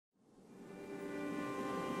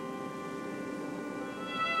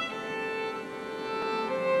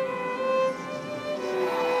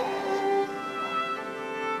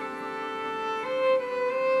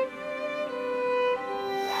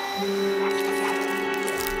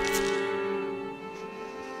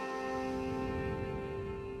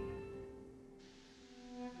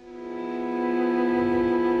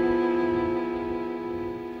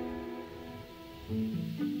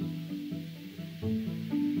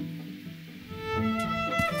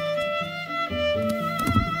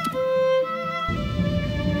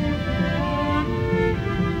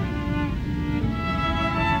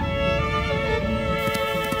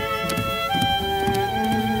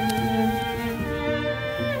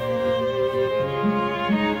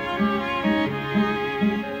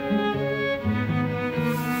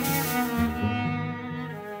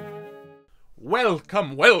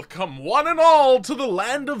welcome, welcome, one and all, to the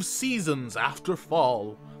land of seasons after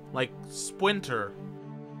fall, like Spwinter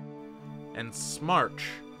and Smarch.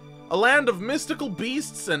 A land of mystical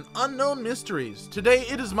beasts and unknown mysteries. Today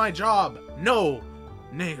it is my job, no,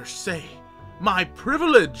 nay or say, my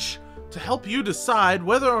privilege, to help you decide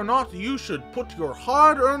whether or not you should put your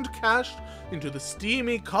hard-earned cash into the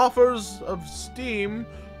steamy coffers of Steam,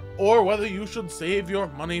 or whether you should save your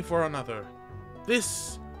money for another.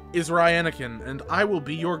 This is Ryeniken, and I will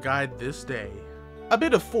be your guide this day. A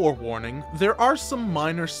bit of forewarning, there are some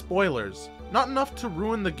minor spoilers. Not enough to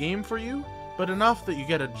ruin the game for you, but enough that you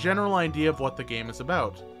get a general idea of what the game is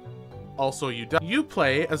about. Also, you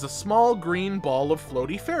play as a small green ball of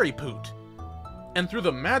floaty fairy poot. And through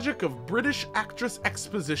the magic of British actress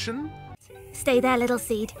exposition... Stay there, little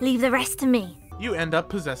seed. Leave the rest to me. You end up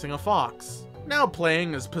possessing a fox. Now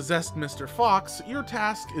playing as possessed Mr. Fox, your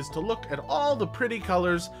task is to look at all the pretty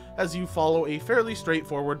colors as you follow a fairly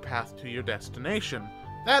straightforward path to your destination.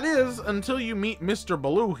 That is, until you meet Mr.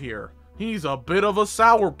 Baloo here. He's a bit of a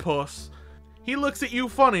sourpuss. He looks at you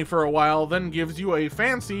funny for a while, then gives you a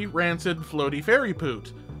fancy, rancid, floaty fairy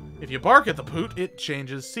poot. If you bark at the poot, it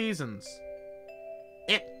changes seasons.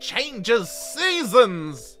 It changes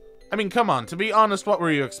seasons! I mean, come on, to be honest, what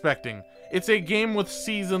were you expecting? It's a game with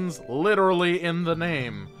seasons literally in the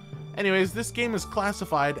name. Anyways, this game is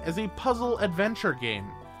classified as a puzzle adventure game.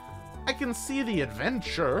 I can see the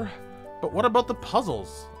adventure, but what about the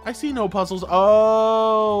puzzles? I see no puzzles.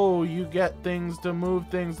 Oh, you get things to move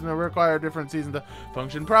things and they require different seasons to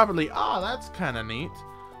function properly. Ah, that's kind of neat.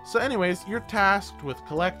 So anyways, you're tasked with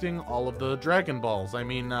collecting all of the Dragon Balls. I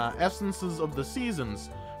mean, essences of the seasons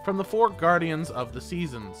from the 4 Guardians of the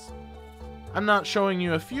Seasons. I'm not showing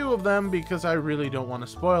you a few of them because I really don't want to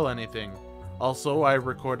spoil anything. Also, I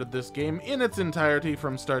recorded this game in its entirety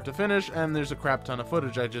from start to finish, and there's a crap ton of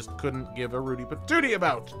footage I just couldn't give a Rudy Patootie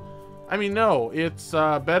about. I mean, no, it's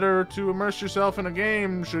better to immerse yourself in a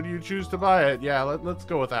game should you choose to buy it. Yeah, let's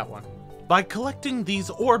go with that one. By collecting these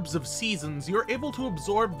orbs of seasons, you're able to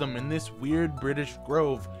absorb them in this weird British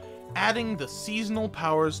grove, adding the seasonal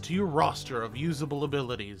powers to your roster of usable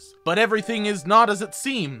abilities. But everything is not as it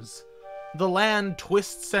seems. The land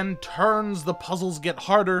twists and turns, the puzzles get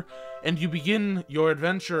harder, and you begin your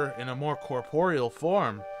adventure in a more corporeal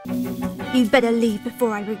form. You'd better leave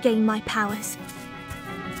before I regain my powers.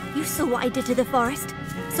 You saw what I did to the forest,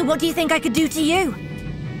 so what do you think I could do to you?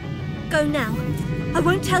 Go now. I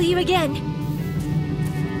won't tell you again.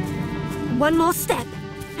 One more step,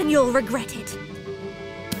 and you'll regret it.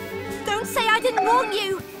 Don't say I didn't warn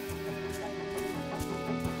you!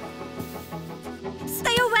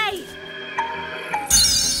 Stay away!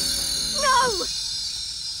 No!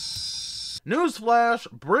 Newsflash,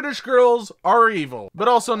 British girls are evil, but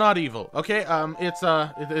also not evil, okay?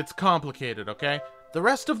 It's complicated, okay? The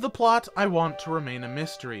rest of the plot I want to remain a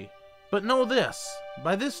mystery. But know this,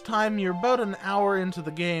 by this time you're about an hour into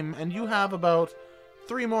the game, and you have about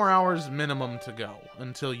 3 more hours minimum to go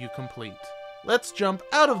until you complete. Let's jump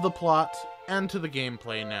out of the plot and to the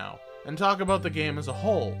gameplay now, and talk about the game as a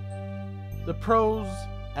whole. The pros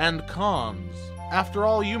and cons. After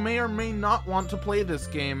all, you may or may not want to play this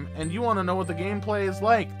game, and you want to know what the gameplay is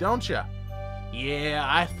like, don't ya? Yeah,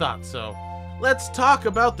 I thought so. Let's talk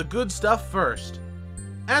about the good stuff first.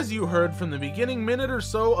 As you heard from the beginning minute or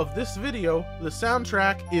so of this video, the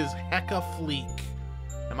soundtrack is hecka fleek.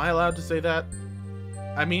 Am I allowed to say that?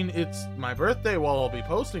 I mean, it's my birthday while I'll be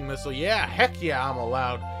posting this, so yeah, heck yeah, I'm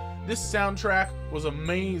allowed. This soundtrack was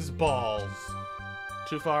amazeballs.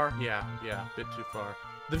 Too far? Yeah, bit too far.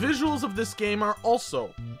 The visuals of this game are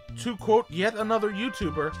also, to quote yet another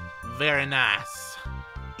YouTuber, very nice.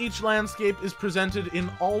 Each landscape is presented in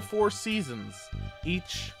all 4 seasons,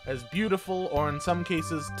 each as beautiful or in some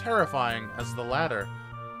cases terrifying as the latter.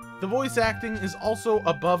 The voice acting is also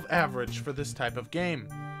above average for this type of game.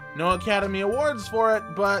 No Academy Awards for it,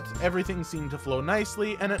 but everything seemed to flow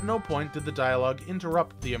nicely, and at no point did the dialogue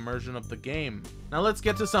interrupt the immersion of the game. Now let's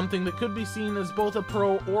get to something that could be seen as both a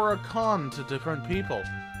pro or a con to different people.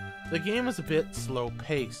 The game is a bit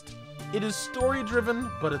slow-paced. It is story-driven,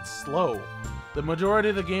 but it's slow. The majority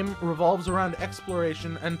of the game revolves around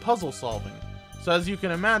exploration and puzzle solving. So as you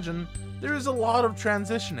can imagine, there is a lot of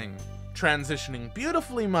transitioning. Transitioning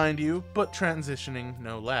beautifully, mind you, but transitioning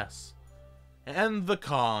no less. And the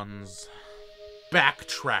cons.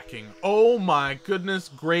 Backtracking. Oh my goodness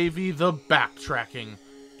gravy, the backtracking.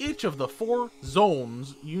 Each of the 4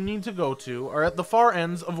 zones you need to go to are at the far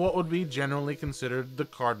ends of what would be generally considered the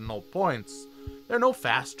cardinal points. There are no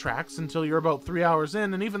fast tracks until you're about 3 hours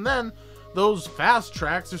in, and even then, those fast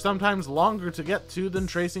tracks are sometimes longer to get to than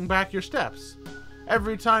tracing back your steps.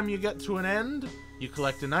 Every time you get to an end, you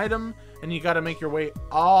collect an item, and you gotta make your way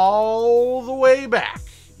all the way back.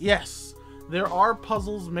 Yes, there are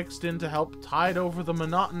puzzles mixed in to help tide over the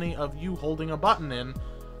monotony of you holding a button in,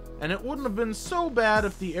 and it wouldn't have been so bad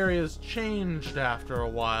if the areas changed after a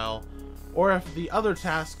while, or if the other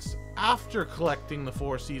tasks after collecting the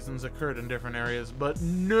 4 seasons occurred in different areas, but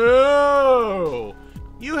no!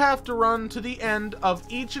 You have to run to the end of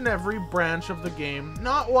each and every branch of the game,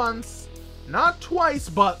 not once, not twice,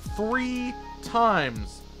 but 3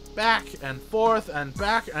 times. Back and forth and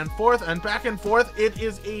back and forth and back and forth. It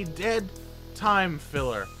is a dead time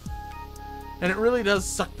filler. And it really does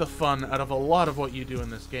suck the fun out of a lot of what you do in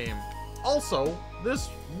this game. Also, this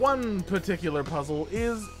one particular puzzle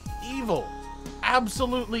is evil.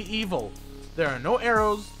 Absolutely evil. There are no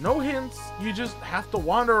arrows, no hints, you just have to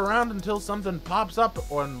wander around until something pops up,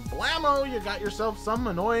 and blammo, you got yourself some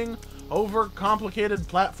annoying, over-complicated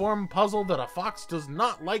platform puzzle that a fox does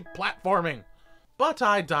not like platforming. But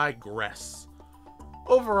I digress.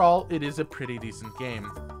 Overall, it is a pretty decent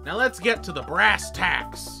game. Now let's get to the brass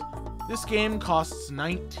tacks. This game costs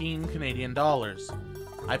 19 Canadian dollars.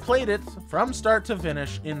 I played it from start to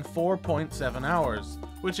finish in 4.7 hours,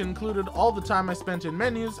 which included all the time I spent in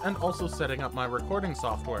menus and also setting up my recording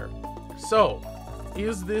software. So,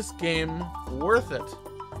 is this game worth it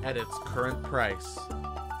at its current price?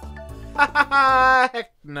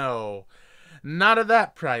 Heck no. Not at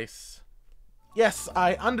that price. Yes,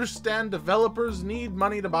 I understand developers need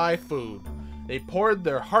money to buy food. They poured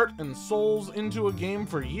their heart and souls into a game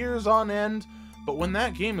for years on end, but when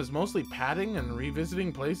that game is mostly padding and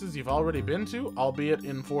revisiting places you've already been to, albeit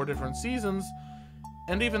in 4 different seasons,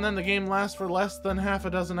 and even then the game lasts for less than half a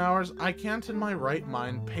dozen hours, I can't in my right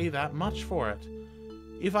mind pay that much for it.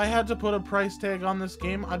 If I had to put a price tag on this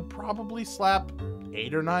game, I'd probably slap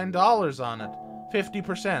 $8 or $9 on it.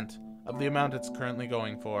 50% of the amount it's currently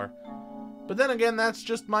going for. But then again, that's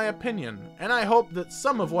just my opinion, and I hope that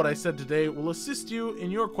some of what I said today will assist you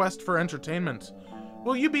in your quest for entertainment.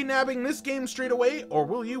 Will you be nabbing this game straight away, or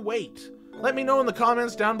will you wait? Let me know in the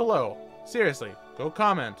comments down below. Seriously, go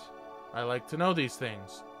comment. I like to know these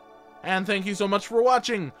things. And thank you so much for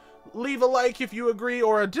watching. Leave a like if you agree,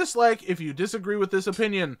 or a dislike if you disagree with this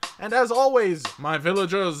opinion. And as always, my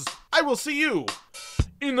villagers, I will see you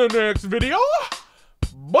in the next video.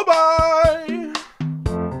 Bye-bye!